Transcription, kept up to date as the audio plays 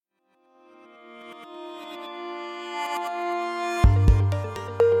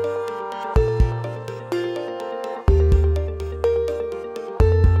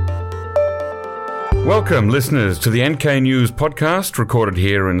Welcome, listeners, to the NK News podcast, recorded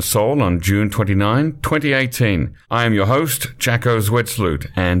here in Seoul on June 29, 2018. I am your host, Jacko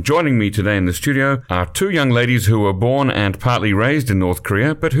Zwetsloot, and joining me today in the studio are two young ladies who were born and partly raised in North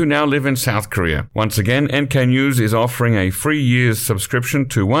Korea, but who now live in South Korea. Once again, NK News is offering a free year's subscription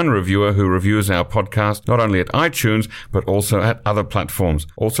to one reviewer who reviews our podcast not only at iTunes, but also at other platforms.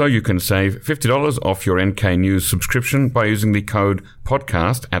 Also, you can save $50 off your NK News subscription by using the code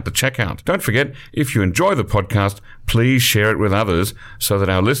podcast at the checkout. Don't forget, if you enjoy the podcast, please share it with others so that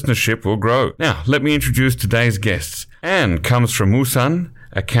our listenership will grow. Now, let me introduce today's guests. Anne comes from Musan,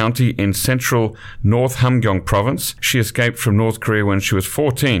 a county in central North Hamgyong province. She escaped from North Korea when she was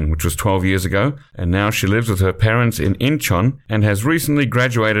 14, which was 12 years ago, and now she lives with her parents in Incheon and has recently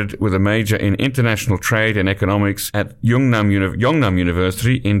graduated with a major in international trade and economics at Yongnam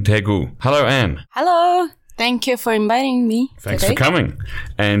University in Daegu. Hello, Anne. Hello. Thank you for inviting me. Thanks today. for coming.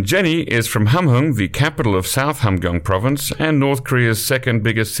 And Jenny is from Hamhung, the capital of South Hamgyong province and North Korea's second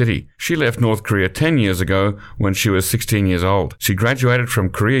biggest city. She left North Korea 10 years ago when she was 16 years old. She graduated from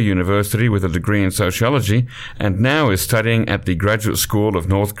Korea University with a degree in sociology and now is studying at the Graduate School of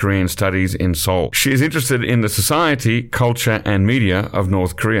North Korean Studies in Seoul. She is interested in the society, culture, and media of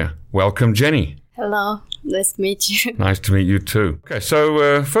North Korea. Welcome, Jenny. Hello. Nice to meet you. Nice to meet you too. Okay,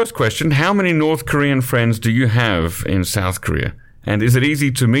 so first question, how many North Korean friends do you have in South Korea? And is it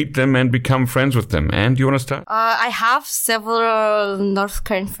easy to meet them and become friends with them? Anne, do you want to start? I have several North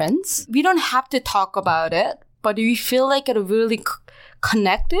Korean friends. We don't have to talk about it, but we feel like it really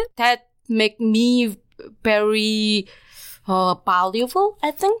connected. That make me very valuable,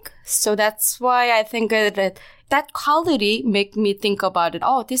 I think. So that's why I think that quality make me think about it.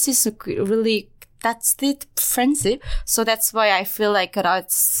 Oh, this is really... That's the friendship. So that's why I feel like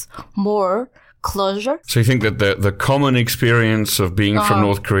it's more closer. So you think that the common experience of being from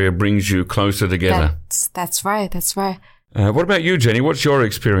North Korea brings you closer together? That's right. That's right. What about you, Jenny? What's your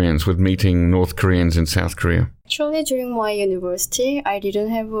experience with meeting North Koreans in South Korea? Actually, during my university, I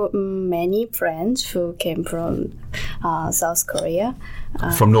didn't have many friends who came from South Korea.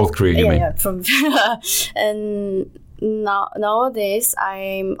 From North Korea, you mean? Yeah, from and nowadays,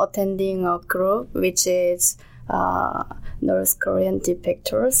 I'm attending a group which is North Korean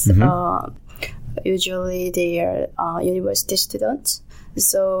defectors. Mm-hmm. Usually, they are university students.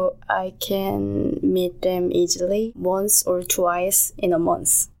 So I can meet them easily once or twice in a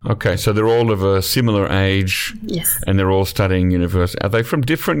month. Okay, so they're all of a similar age. Yes. And they're all studying university. Are they from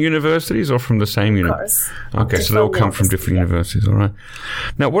different universities or from the same university? Of course. Okay, so they all come from different universities, all right.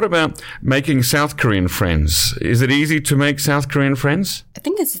 Now, what about making South Korean friends? Is it easy to make South Korean friends? I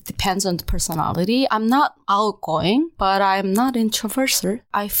think it depends on the personality. I'm not outgoing, but I'm not introverted.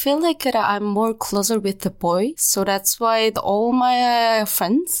 I feel like I'm more closer with the boys. So that's why all my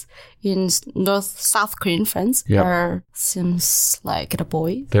friends in South Korean friends seems like the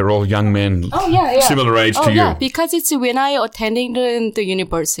boys. They're all young men. Oh, yeah. Similar age to you. Yeah, because it's when I attending the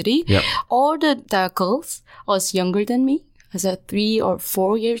university, all the girls was younger than me. As 3 or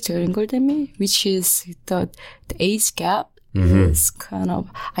 4 years younger than me, which is the age gap. Is kind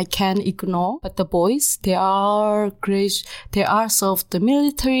of I can't ignore, but the boys they are great. They are of the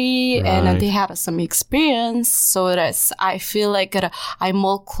military and they have some experience. So that's I feel like I'm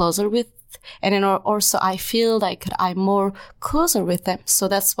more closer with, and then also I feel like I'm more closer with them. So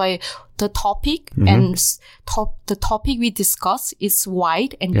that's why the topic and the topic we discuss is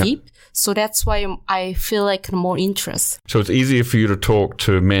wide and deep. So that's why I feel like more interest. So it's easier for you to talk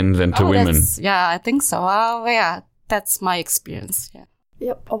to men than to women. Yeah, I think so. Yeah. That's my experience. Yeah.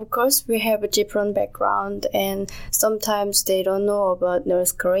 Yep, of course, we have a different background, and sometimes they don't know about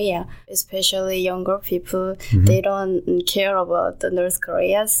North Korea, especially younger people. They don't care about the North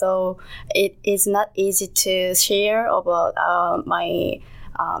Korea, so it is not easy to share about my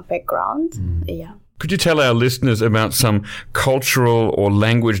background. Yeah. Could you tell our listeners about some cultural or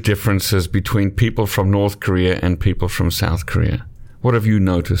language differences between people from North Korea and people from South Korea? What have you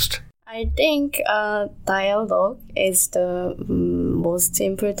noticed? I think dialogue is the most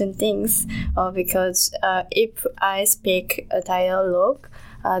important things because if I speak a dialogue,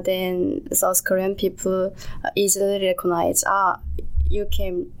 then South Korean people easily recognize you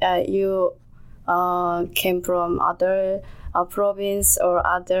came from other province or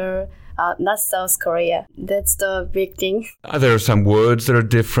other not South Korea. That's the big thing. Are there some words that are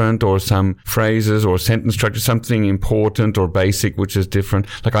different, or some phrases or sentence structure, something important or basic which is different?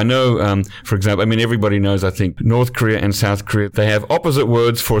 Like I know, for example, I mean, everybody knows, I think, North Korea and South Korea, they have opposite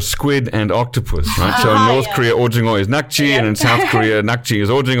words for squid and octopus, right? So in North Korea, ojingo is nakji, and in South Korea, nakji is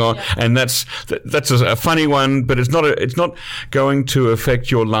ojingo, and that's a funny one, but it's not going to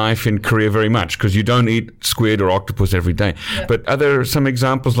affect your life in Korea very much, because you don't eat squid or octopus every day. Yeah. But are there some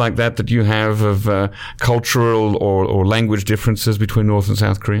examples like that you have of cultural or language differences between North and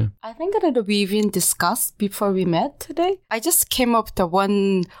South Korea? I think that we even discussed before we met today. I just came up with the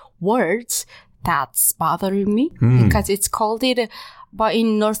one word that's bothering me because it's called it, but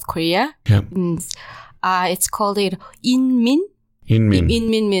in North Korea, it's called it inmin.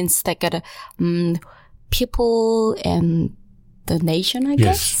 Inmin means like people and the nation, I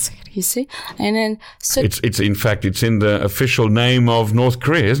guess. You see, and then so it's in fact it's in the official name of North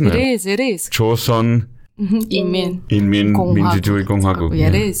Korea, isn't it? It is. Choson Inmin Minjuju의 공화국. Yeah,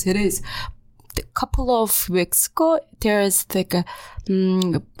 it is. A couple of weeks ago, there's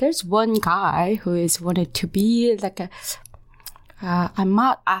there's one guy who is wanted to be like a.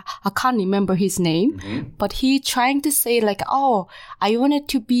 I can't remember his name, but he trying to say like, oh, I wanted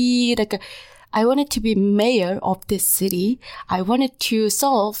to be mayor of this city. I wanted to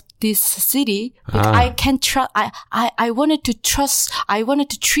solve this city. Like, I wanted to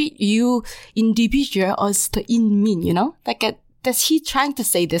treat you individual as the inmin, you know? Like, does he trying to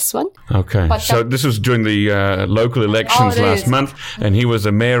say this one? Okay. But so this was during the local elections last month, and he was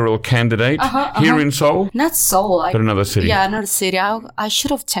a mayoral candidate here in Seoul? Not Seoul. But another city. Yeah, another city. I should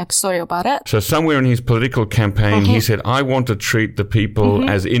have checked. Sorry about it. So somewhere in his political campaign, he said, I want to treat the people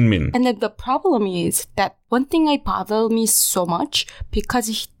as inmin. And then the problem is that one thing that bothered me so much,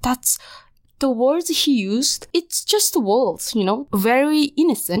 because that's the words he used, it's just words, you know, very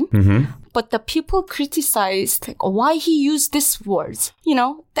innocent. But the people criticized why he used these words, you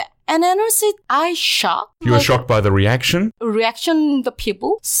know. And then also, I shocked. You were shocked by the reaction? The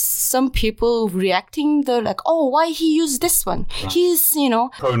people. Some people reacting, they're like, oh, why he used this one? He's, you know.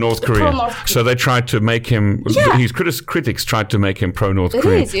 Pro-North Korea. So they tried to make him, his critics tried to make him pro-North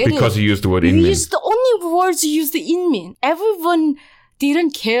Korea because he used the word inmin. He used the only words he used, the inmin. Everyone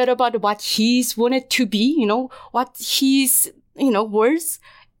didn't care about what he's wanted to be, you know, what his, you know, words.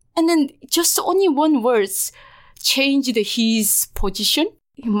 And then just only one word changed his position.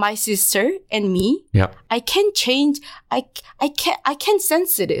 My sister and me. Yeah. I can change. I can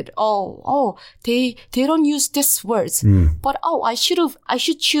sense it. Oh, they don't use these words. But I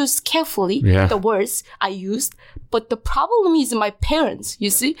should choose carefully the words I used. But the problem is my parents, you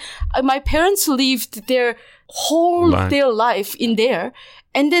see. My parents lived their their life in there.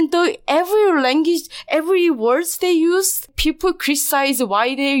 And then every language, every words they use, people criticize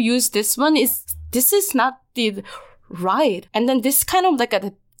why they use this one. This is not the right. And then this kind of like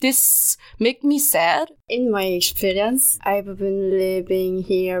this make me sad. In my experience, I've been living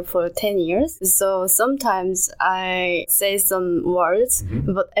here for 10 years. So sometimes I say some words,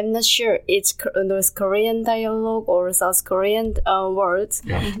 but I'm not sure it's North Korean dialogue or South Korean words.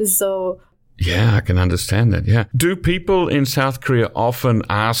 So yeah, I can understand that. Yeah. Do people in South Korea often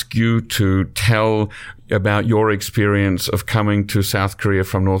ask you to tell about your experience of coming to South Korea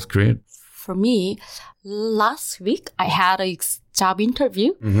from North Korea? For me, last week I had a job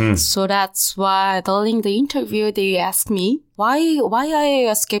interview. So that's why during the interview they asked me why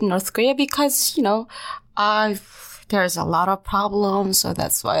I escaped North Korea, because, you know, there's a lot of problems, so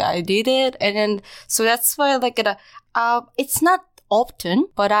that's why I did it. And then so that's why it's not often,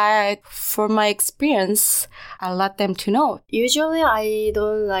 but for my experience, I let them to know. Usually, I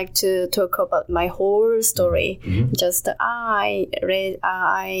don't like to talk about my whole story. Just I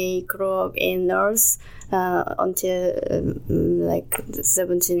grew up in North until like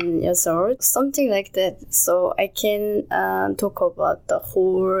 17 years old, something like that. So I can talk about the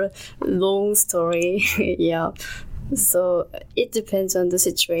whole long story. Yeah. So it depends on the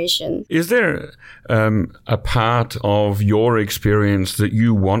situation. Is there a part of your experience that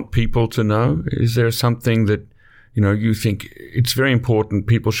you want people to know? Is there something that, you know, you think it's very important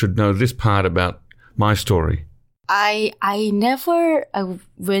people should know this part about my story? I never,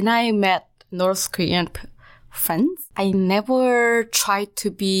 when I met North Korean friends, I never tried to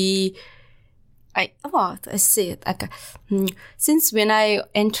be, since when I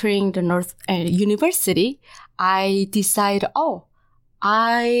entering the North University, I decide,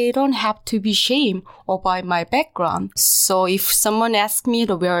 I don't have to be ashamed about my background. So if someone asks me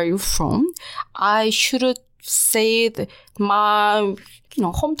where are you from, I should say my,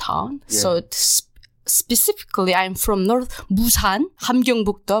 hometown. Yeah. specifically, I'm from North Busan,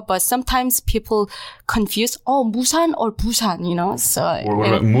 Hamgyeongbuk-do, but sometimes people confuse, Busan or Busan, you know. So or what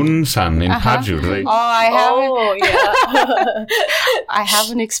about Munsan in Paju? Right? I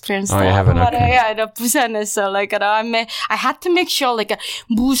haven't experienced that. You haven't? Okay. The Busan is I had to make sure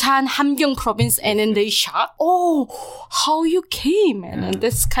Busan, Hamgyong province, and then they shock. How you came, and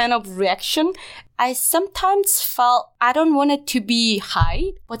this kind of reaction. I sometimes felt I don't want it to be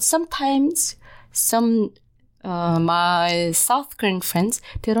hide, but sometimes some my South Korean friends,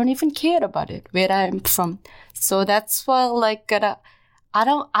 they don't even care about it where I'm from. So that's why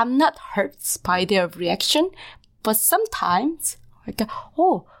I'm not hurt by their reaction, but sometimes they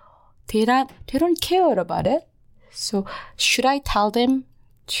don't care about it. So should I tell them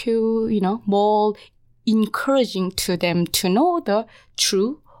to more encouraging to them to know the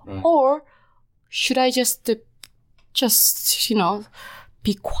truth, or should I just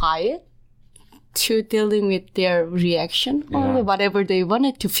be quiet to dealing with their reaction or whatever they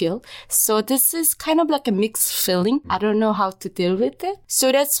wanted to feel? So this is kind of like a mixed feeling. I don't know how to deal with it.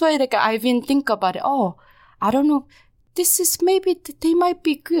 So that's why I've been thinking about it. I don't know. This is maybe they might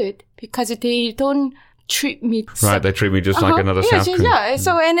be good because they don't treat me. Right, they treat me just like another South Korean. Yeah.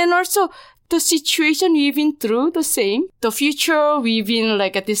 So and then also, the situation we've been through the same. The future we've been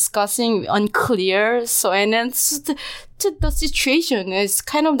discussing unclear. So and then the situation is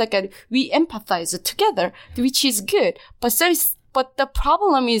kind of we empathize together, which is good. But the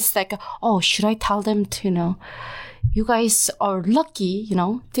problem is should I tell them to you guys are lucky,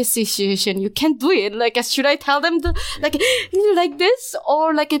 this situation, you can do it. Should I tell them like this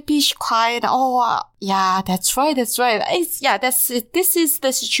or be quiet? Yeah, that's right. This is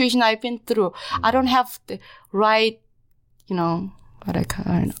the situation I've been through. I don't have the right, I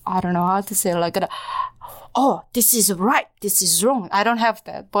don't know how to say this is right, this is wrong. I don't have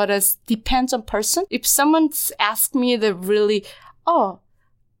that, but it depends on person. If someone's asked me really,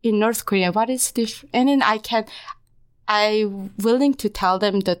 in North Korea, what is this? And then I'm willing to tell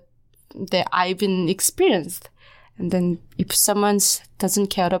them that I've been experienced. And then if someone doesn't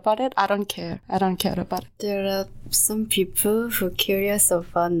care about it, I don't care. I don't care about it. There are some people who are curious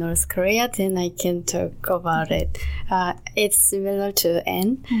about North Korea, then I can talk about it. It's similar to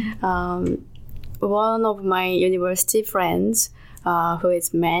Anne. One of my university friends, who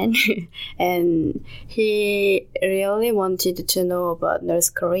is man, and he really wanted to know about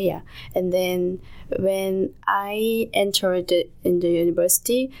North Korea. And then when I entered in the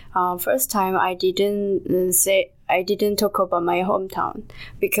university, first time I didn't talk about my hometown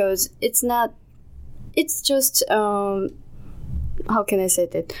because it's just how can I say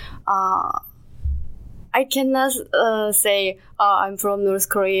that? I cannot say I'm from North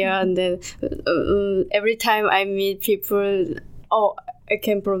Korea and then every time I meet people, I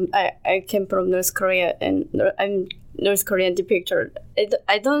came from North Korea and I'm North Korean depictor.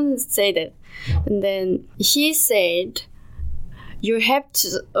 I don't say that. And then he said, you have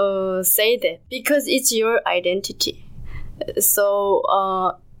to say that because it's your identity. So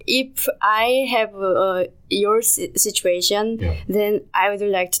if I have your situation, then I would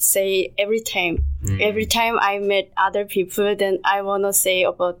like to say every time I met other people, then I want to say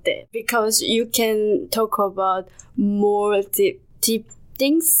about that. Because you can talk about more deep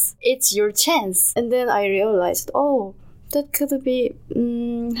things. It's your chance. And then I realized, that could be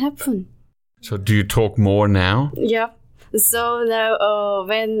happen. So do you talk more now? Yeah. So now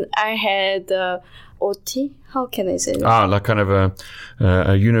when I had OT, how can I say that? Like kind of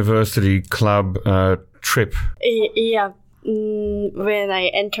a university club trip. Yeah. When I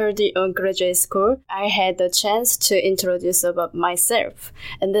entered the graduate school, I had the chance to introduce about myself.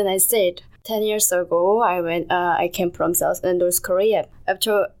 And then I said, 10 years ago, I came from North Korea.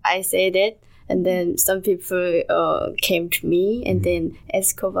 After I said it, and then some people came to me and then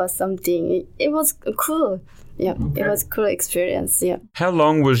asked about something. It was cool. Yeah, okay. It was a cool experience. Yeah. How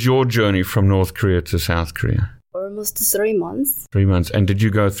long was your journey from North Korea to South Korea? Almost 3 months. 3 months. And did you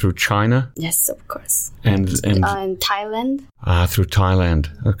go through China? Yes, of course. And Thailand. Through Thailand.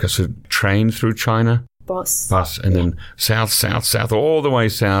 Okay, so train through China? Bus. And then south, all the way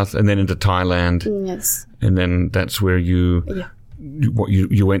south, and then into Thailand. Yes. And then that's where you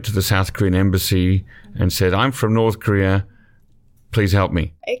went to the South Korean embassy and said, I'm from North Korea, please help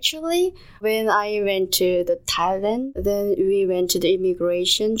me. Actually, when I went to the Thailand, then we went to the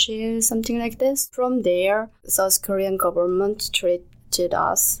immigration jail, something like this. From there, South Korean government treated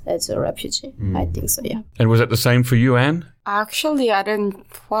us as a refugee. I think so, yeah. And was that the same for you, Anne? Actually, I didn't.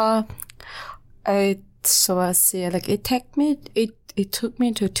 It took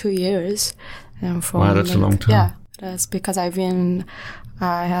me to 2 years. Wow, that's a long time. Yeah. That's because I have been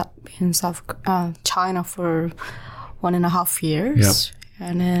China for 1.5 years. Yep.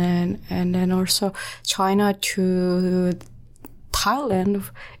 And then also China to Thailand,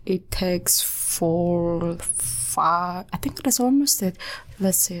 it takes 4, 5, I think that's almost it.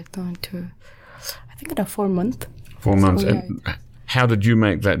 Let's say down to, I think it's 4 months. 4 months. So, yeah. And how did you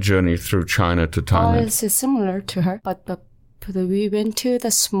make that journey through China to Thailand? It's similar to her, but we went to the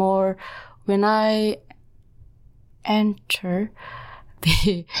small, when I enter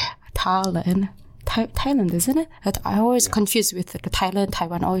the Thailand, isn't it? I always confuse with the Thailand,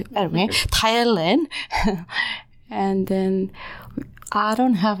 Taiwan, anyway, Thailand. And then I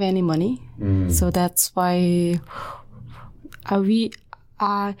don't have any money. So that's why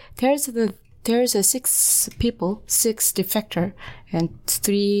there's 6 people, 6 defector, and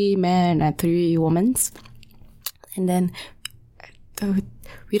 3 men and 3 women. And then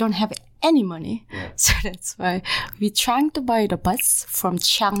we don't have any money. Yeah. So that's why we trying to buy the bus from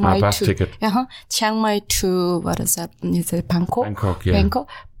Chiang Mai bus ticket. Chiang Mai to, what is that? Is it Bangkok? Bangkok, yeah. Bangkok.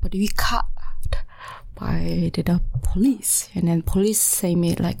 But we caught by the police. And then police say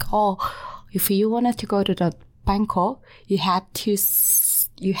me like, oh, if you wanted to go to the Bangkok, you had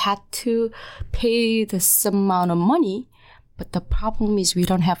to pay some amount of money. But the problem is we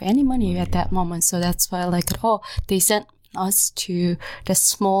don't have any money at that moment. So that's why they sent us to the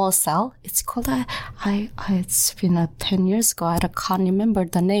small cell. It's called, it's been 10 years ago. I can't remember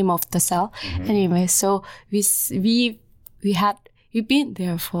the name of the cell. Mm-hmm. Anyway, so we've been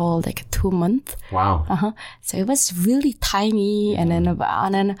there for like 2 months. Wow. So it was really tiny. And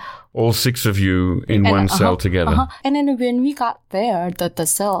then all 6 of you in one cell together. And then when we got there, the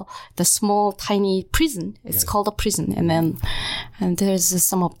cell, the small tiny prison, it's called a prison. And there's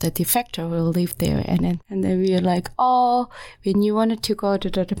some of the defector will live there. And then we were like, oh, when you wanted to go to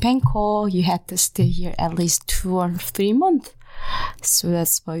the Bangkok, you had to stay here at least 2 or 3 months. So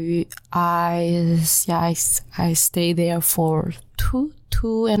that's why I stayed there for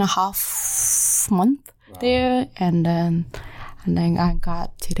 2.5 months there, and then I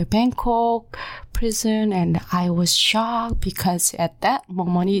got to the Bangkok prison, and I was shocked because at that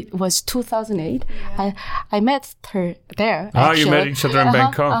moment it was 2008. Yeah. I met her there. Oh, you met each other in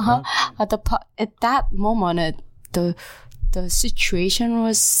Bangkok. At that moment, the situation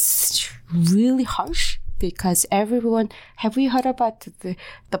was really harsh. Because everyone, have we heard about the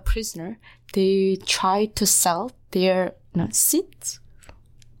prisoner? They try to sell their seats.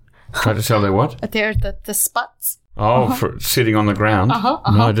 Try to sell their what? Their the spots. Oh, for sitting on the ground? No,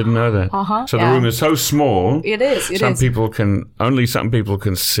 I didn't know that. So the room is so small. It is. Some people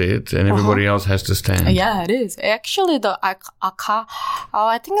can sit and everybody else has to stand. Yeah, it is. Actually, the I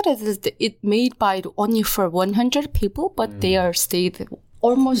think it made by only for 100 people, but they are stayed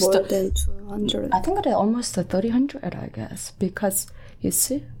almost more than 200. I think it's almost 300, I guess, because you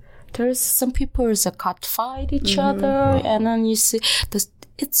see, there's some people that fight each other, and then you see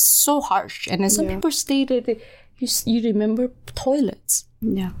it's so harsh, and then some people stayed. You remember toilets?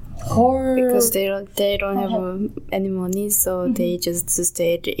 Yeah, because they don't have any money, so they just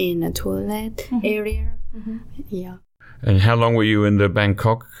stayed in a toilet area. Yeah. And how long were you in the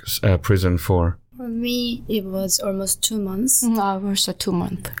Bangkok prison for? For me, it was almost 2 months. Also 2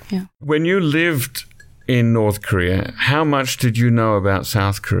 months, yeah. When you lived in North Korea, how much did you know about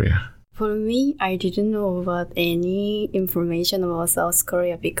South Korea? For me, I didn't know about any information about South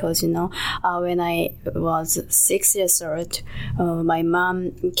Korea because, when I was 6 years old, my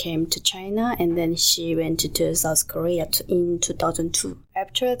mom came to China and then she went to South Korea in 2002.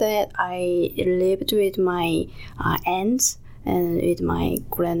 After that, I lived with my aunts and with my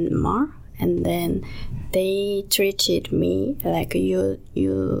grandma. And then they treated me like you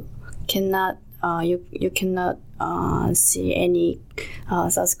cannot see any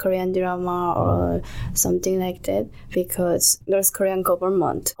South Korean drama or something like that because North Korean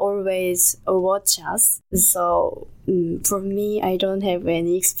government always watch us. So for me, I don't have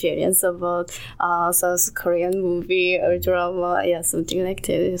any experience about South Korean movie or drama. Yeah, something like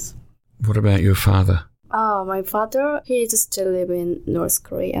that. What about your father? My father, he is still living in North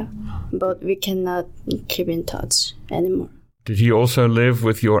Korea, but we cannot keep in touch anymore. Did he also live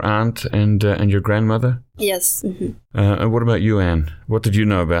with your aunt and your grandmother? Yes. Mm-hmm. And what about you, Anne? What did you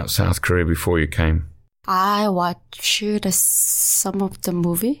know about South Korea before you came? I watched some of the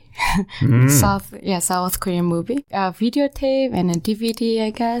movie, South Korean movie, videotape and a DVD, I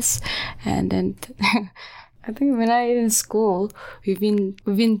guess, and then I think when I in school, we've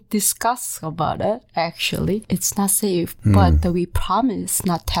been discussing about it. Actually, it's not safe, but we promise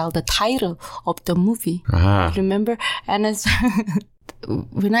not tell the title of the movie. Remember? And it's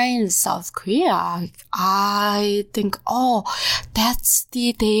when I in South Korea, I think,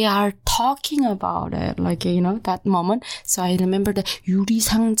 they are talking about it, like, that moment. So I remember the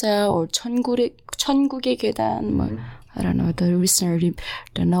유리상자 or 천국의 계단. I don't know, the listener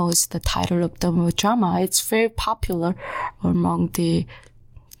knows the title of the drama. It's very popular among the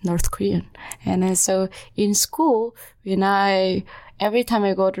North Korean. And so in school, every time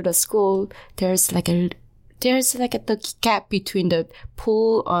I go to the school, there's the gap between the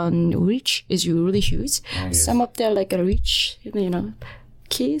pool and rich is really huge. Oh, yes. Some of them rich,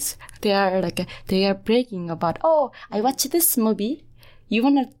 kids, they are bragging about, I watched this movie. You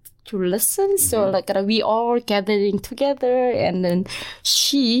wanna to listen? So we all gathering together, and then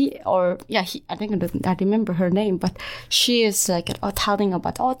I remember her name, but she is telling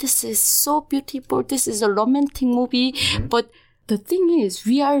about, this is so beautiful. This is a romantic movie. But the thing is,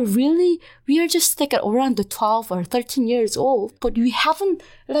 we are just around the 12 or 13 years old, but we haven't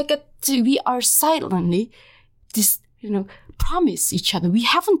we are silently promise each other. We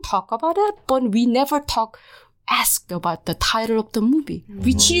haven't talked about it, but we never asked about the title of the movie,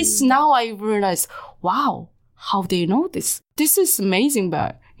 which is now I realize, wow, how they know this. This is amazing,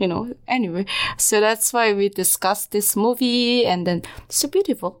 but anyway. So that's why we discussed this movie, and then it's so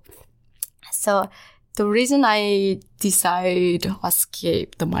beautiful. So the reason I decided to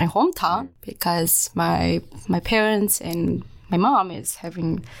escape my hometown, because my parents and my mom is had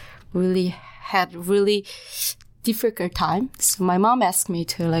really difficult time. So my mom asked me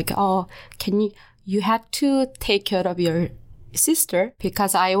to you had to take care of your sister,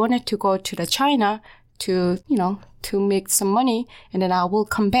 because I wanted to go to China to make some money, and then I will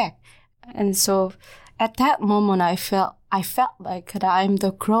come back. And so at that moment, I felt like I'm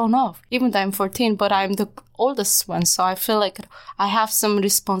the grown up, even though I'm 14, but I'm the oldest one. So I feel like I have some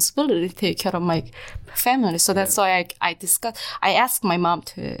responsibility to take care of my family. So that's why I asked my mom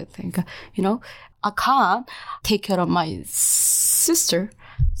to think, I can't take care of my sister.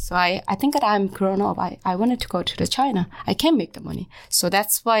 So I think that I'm grown up. I wanted to go to China. I can make the money. So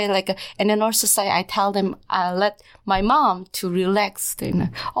that's why and then also I tell them, I let my mom to relax.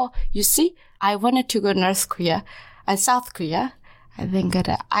 You see, I wanted to go to North Korea and South Korea. I think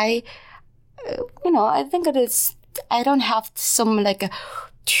that I think that I don't have some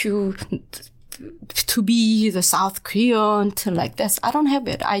to be the South Korean to like this. I don't have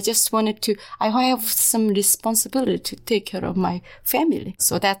it. I just wanted I have some responsibility to take care of my family.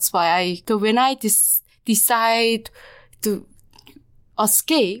 So that's why when I decide to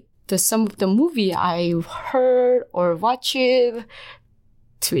escape some of the movie I heard or watched to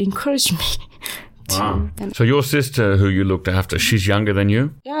encourage me. Wow. So your sister, who you looked after, she's younger than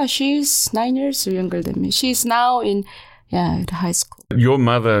you? Yeah, she's 9 years younger than me. She's now in high school. Your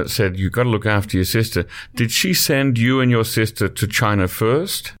mother said you got to look after your sister. Did she send you and your sister to China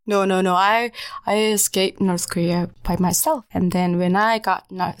first? No. I escaped North Korea by myself. And then when I got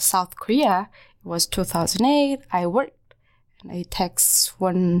South Korea, it was 2008. I worked. And it takes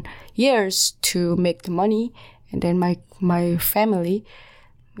 1 year to make the money. And then my family,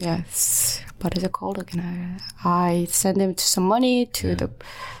 what is it called again? I send them some money to the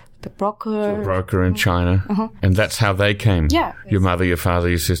broker in China. And that's how they came? Yeah. Your mother, your father,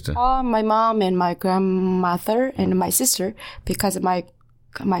 your sister? My mom and my grandmother and my sister, because my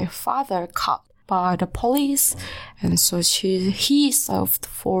father caught by the police. And so he served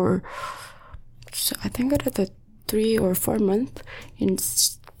for, I think it was 3 or 4 months in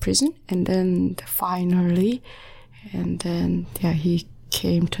prison. And then finally, he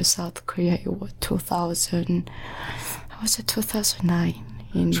came to South Korea. It was 2009.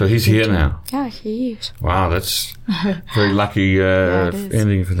 So he's here now? Yeah, he is. Wow, that's very lucky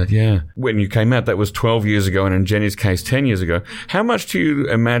ending for that, yeah. When you came out, that was 12 years ago, and in Jenny's case, 10 years ago. How much do you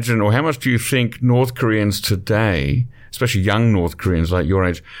imagine, or how much do you think North Koreans today, especially young North Koreans like your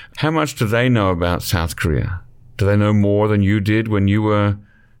age, how much do they know about South Korea? Do they know more than you did when you were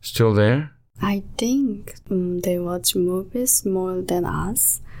still there? I think they watch movies more than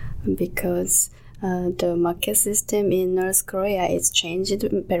us, because the market system in North Korea is changed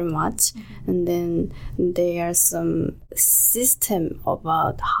very much, and then there are some system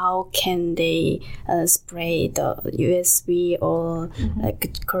about how can they spray the USB or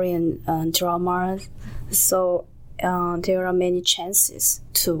Korean dramas. So there are many chances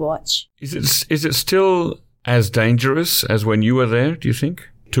to watch. Is it still as dangerous as when you were there, do you think?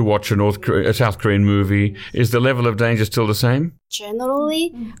 to watch a South Korean movie? Is the level of danger still the same?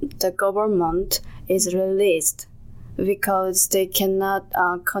 Generally, the government is released because they cannot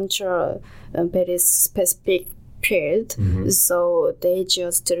control a very specific period. So they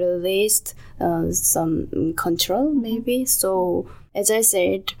just released some control, maybe. So as I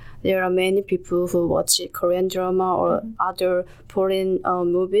said, there are many people who watch Korean drama or other foreign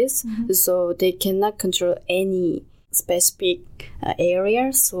movies, so they cannot control any specific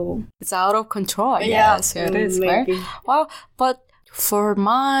area. So it's out of control, I guess. It is, maybe. Right? Well, but for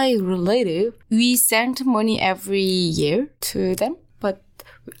my relative, we send money every year to them, but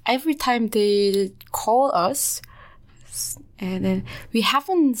every time they call us, and then we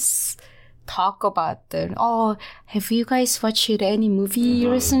haven't talk about have you guys watched any movie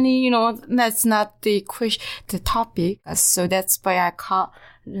recently? You know, that's not the topic. So that's why I can't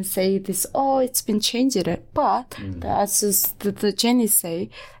say this, it's been changed. But as the Jenny say,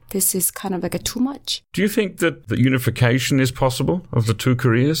 this is kind of like too much. Do you think that the unification is possible of the two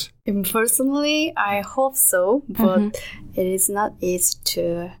Koreas? Personally, I hope so, but it is not easy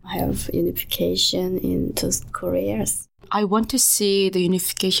to have unification in two Koreas. I want to see the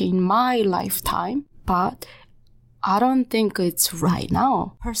unification in my lifetime, but I don't think it's right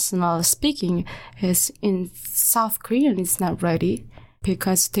now. Personally speaking, is in South Korea, it's not ready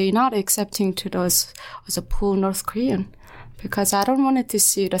because they're not accepting to those as a full North Korean. Because I don't want to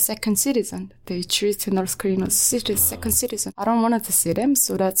see the second citizen. They choose the North Korean as second citizen. I don't want to see them.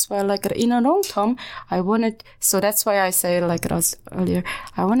 So that's why, in a long term, so that's why I say, earlier,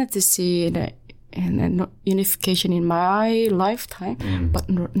 I wanted to see and unification in my lifetime, but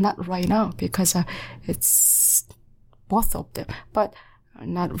not right now because it's both of them, but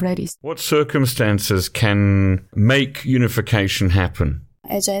not ready. What circumstances can make unification happen?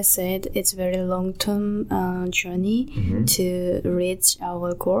 As I said, it's a very long-term journey to reach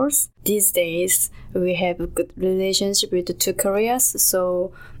our goals. These days, we have a good relationship with the two Koreas.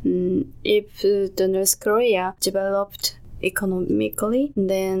 So if the North Korea developed economically,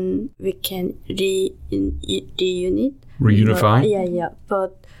 then we can reunite. Reunify? Yeah.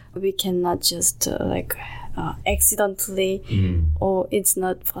 But we cannot just accidentally, or it's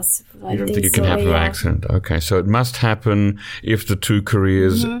not possible. I don't think it can happen by accident. Okay, so it must happen if the two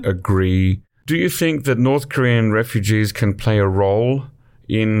Koreas agree. Do you think that North Korean refugees can play a role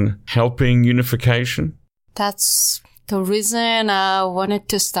in helping unification? That's the reason I wanted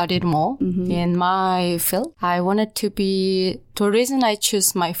to study more in my field. The reason I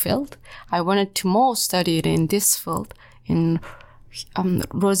choose my field, I wanted to more study it in this field, in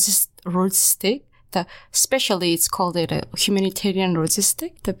logistics. Especially it's called a humanitarian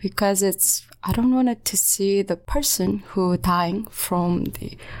logistic, because I don't want to see the person who dying from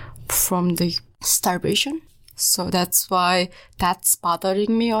the starvation. So that's why that's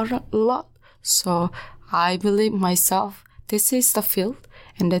bothering me a lot. So I believe myself, this is the field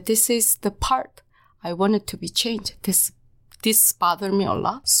and that this is the part I wanted to be changed. This bothered me a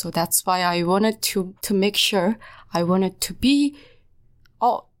lot. So that's why I wanted to make sure I wanted to be,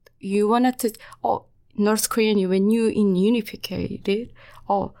 North Korean, when you unified,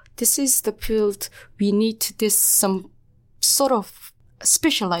 this is the field we need some sort of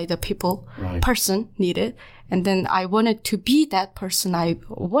specialized person needed. And then I wanted to be that person I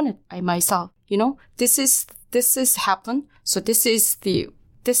myself, this is happen. So this is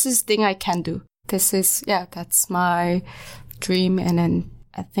thing I can do. That's my dream. And then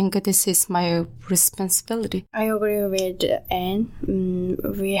I think this is my responsibility. I agree with Anne.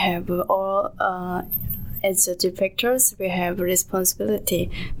 We have all, as the directors, we have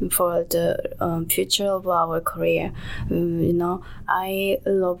responsibility for the future of our career. I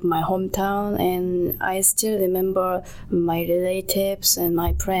love my hometown, and I still remember my relatives and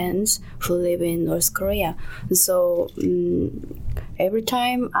my friends who live in North Korea. So every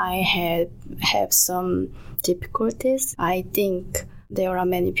time I have some difficulties, I think there are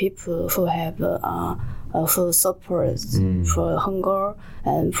many people who have who suffers for hunger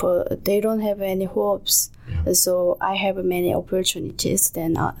and they don't have any hopes. Yeah. So I have many opportunities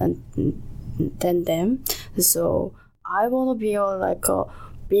than them. So I want to be a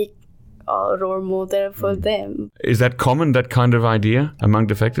big role model for them. Is that common, that kind of idea among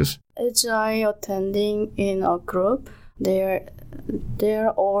defectors? As I attending in a group, they're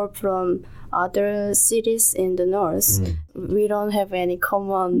all from other cities in the north. We don't have any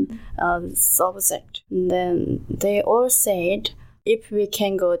common subject. Then they all said, if we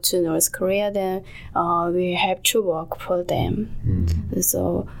can go to North Korea, then we have to work for them.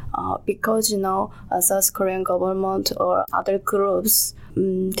 So because South Korean government or other groups,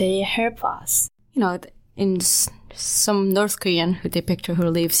 they help us. In some North Korean defector who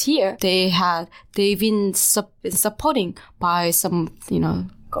lives here, they've been supporting by some,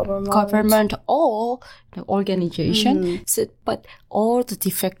 government or the organization. So, but all the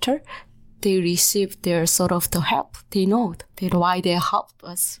defector, they receive their sort of the help. They know why they helped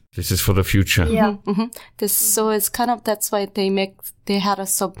us. This is for the future. Yeah. So it's kind of, that's why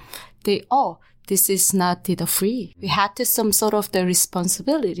this is not the free. We had to some sort of the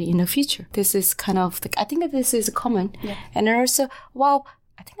responsibility in the future. This is kind of, I think that this is common. Yeah. And also,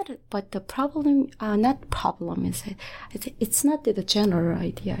 I think that, but the problem, is, it's not the general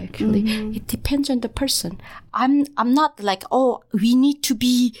idea actually. It depends on the person. I'm not like, we need to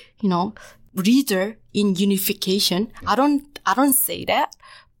be, leader in unification. I don't say that,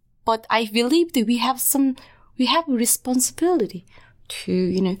 but I believe that we have responsibility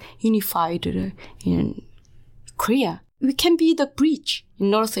to, unify Korea. We can be the bridge in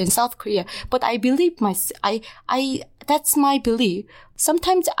North and South Korea, but I believe that's my belief.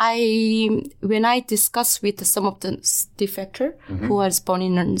 Sometimes when I discuss with some of the defector who was born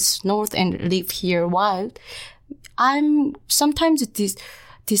in North and live here a while, I'm sometimes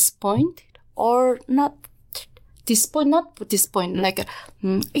disappointed or not disappointed, like,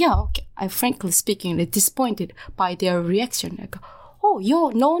 I frankly speaking, disappointed by their reaction. Like,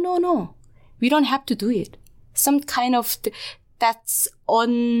 no, we don't have to do it. Some kind of, that's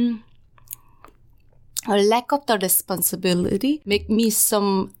on a lack of the responsibility make me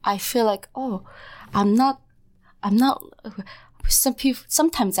I feel like, I'm not, some people,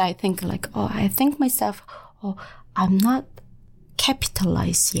 sometimes I think like, I think myself, I'm not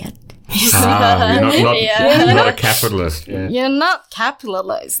capitalized yet. You're not a capitalist. Yeah. You're not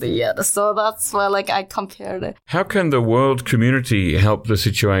capitalized yet. So that's why I compared it. How can the world community help the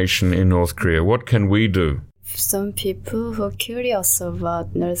situation in North Korea? What can we do? Some people who are curious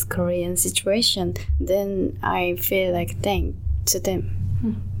about North Korean situation, then I feel like thank to them.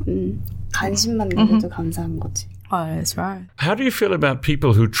 관심만 가져도 감사한 거지. Oh, that's right. How do you feel about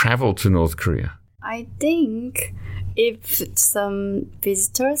people who travel to North Korea? I think if some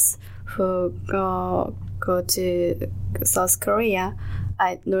visitors who go to South Korea,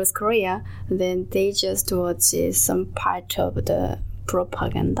 North Korea, then they just watch some part of the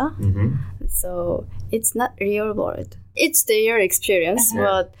propaganda. So it's not real world. It's their experience,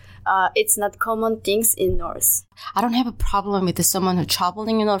 but it's not common things in North. I don't have a problem with someone who's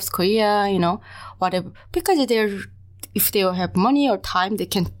traveling in North Korea, whatever, because if they have money or time, they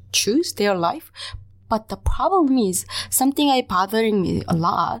can choose their life. But the problem is something bothering me a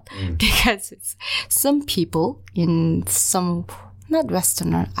lot because it's some people in some, not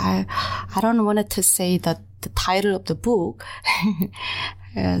Westerner, I don't want to say that the title of the book,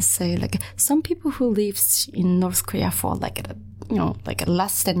 say like some people who live in North Korea for like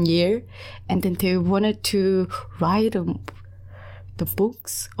less than a year, and then they wanted to write the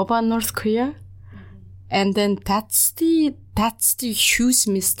books about North Korea, and then that's the huge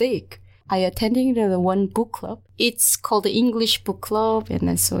mistake. I attended the one book club. It's called the English Book Club, and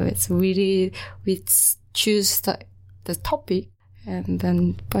then so it's really we choose the topic, and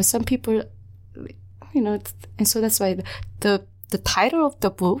then but some people, and so that's why the title of the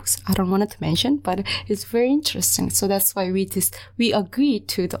books I don't want to mention, but it's very interesting. So that's why we agreed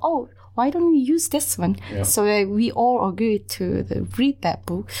to why don't we use this one? Yeah. So we all agreed to read that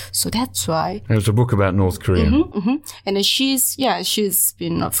book. So that's why. It was a book about North Korea. And then she's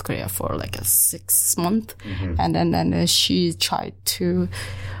been in North Korea for like 6 months. And then she tried to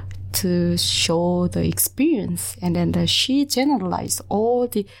show the experience. And then she generalized all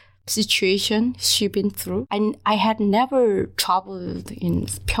the situation she's been through. And I had never traveled in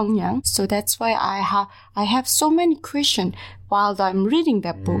Pyongyang. So that's why I have so many questions while I'm reading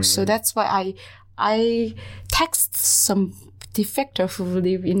that book. So that's why I text some defector who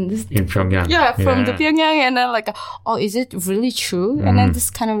live in Pyongyang. Yeah, from the Pyongyang, and then like, is it really true? And then this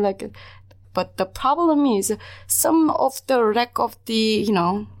kind of like, but the problem is some of the lack of the,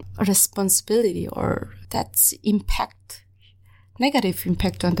 responsibility or that's negative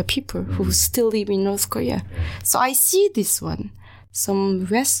impact on the people who still live in North Korea. So I see this one. Some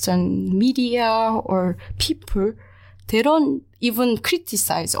Western media or people, they don't even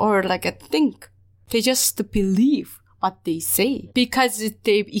criticize or think. They just believe what they say because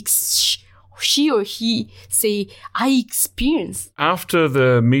she or he say, I experienced. After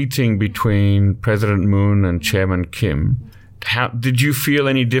the meeting between President Moon and Chairman Kim, how did you feel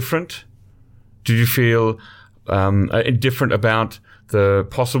any different? Did you feel different about the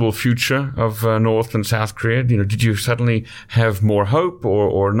possible future of North and South Korea? Did you suddenly have more hope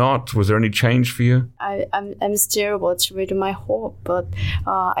or not? Was there any change for you? I'm still watching with my hope, but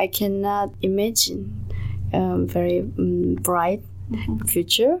I cannot imagine very bright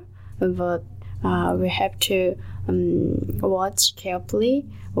future, but we have to watch carefully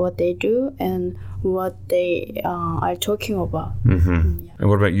what they do and what they are talking about. Mm-hmm. Yeah. And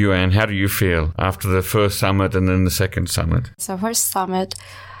what about you, Anne? How do you feel after the first summit and then the second summit? So first summit,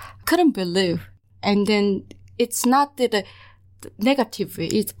 couldn't believe. And then it's not the negative way,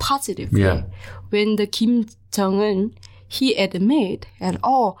 it's positive way. When the Kim Jong-un, he admit and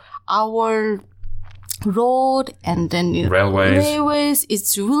our road and then railways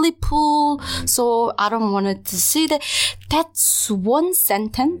it's really full, so I don't want to see that. That's one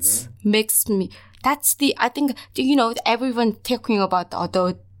sentence makes me, that's the, I think, everyone talking about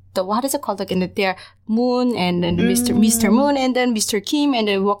the what is it called again? Their Moon and then Mr. Moon and then Mr. Kim and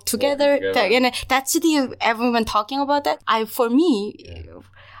they work together. And that's the everyone talking about that. I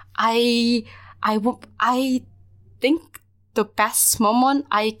think the best moment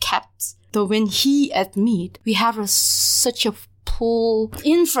I kept when he admit we have such a full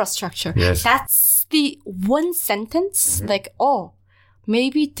infrastructure. Yes. That's the one sentence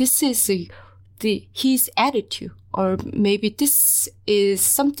maybe this is his attitude. Or maybe this is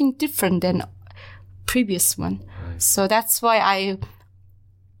something different than previous one. Right. So that's why I'm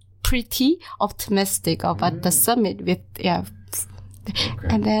pretty optimistic about the summit with, Okay.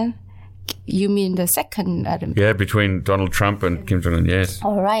 And then you mean the second, Adam? Yeah, between Donald Trump and Kim Jong-un, yes.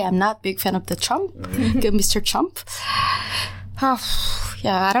 All right, I'm not a big fan of the Trump, Mr. Trump. I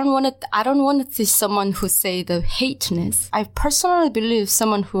don't want to see someone who say the hateness. I personally believe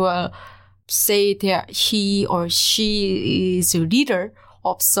someone who say that he or she is a leader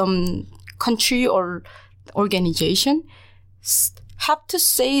of some country or organization, have to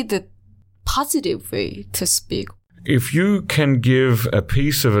say the positive way to speak. If you can give a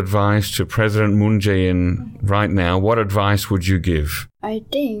piece of advice to President Moon Jae-in right now, what advice would you give? I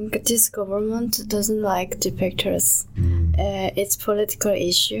think this government doesn't like defectors. It's political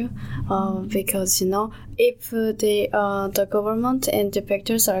issue because, if the government and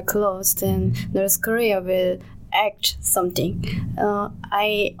defectors are close, then North Korea will act something.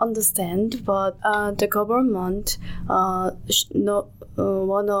 I understand, but the government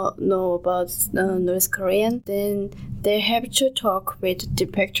wanna know about North Korean, then they have to talk with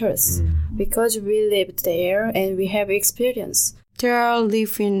defectors because we lived there and we have experience. There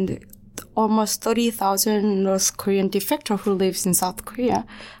live in almost 30,000 North Korean defectors who lives in South Korea,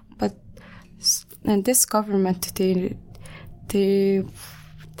 but and this government they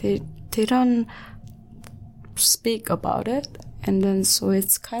don't speak about it, and then so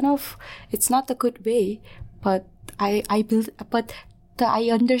it's it's not a good way. But I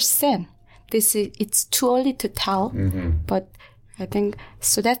understand it's too early to tell, but I think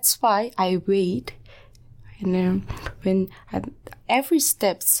so. That's why I wait. And when every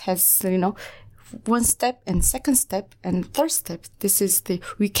step has one step and second step and third step, this is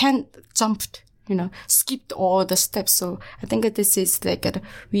we can't jump, skip all the steps. So I think this is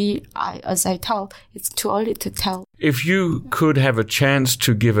as I tell, it's too early to tell. If you could have a chance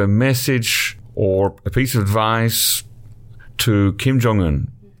to give a message or a piece of advice to Kim Jong-un,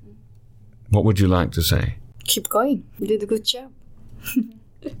 what would you like to say? Keep going. You did a good job.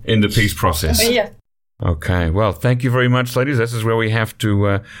 In the peace process. Yeah. Okay. Well, thank you very much, ladies. This is where we have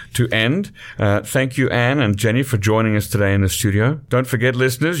to end. Thank you, Anne and Jenny, for joining us today in the studio. Don't forget,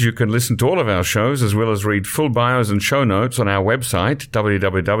 listeners, you can listen to all of our shows as well as read full bios and show notes on our website,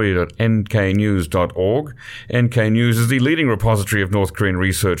 www.nknews.org. NK News is the leading repository of North Korean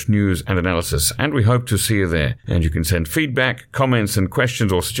research, news and analysis, and we hope to see you there. And you can send feedback, comments and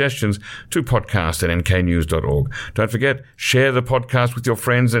questions or suggestions to podcast@nknews.org. Don't forget, share the podcast with your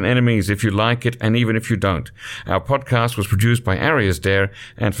friends and enemies if you like it and even if you don't. Our podcast was produced by Arias Dare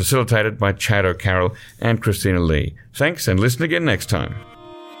and facilitated by Chad O'Carroll and Christina Lee. Thanks, and listen again next time.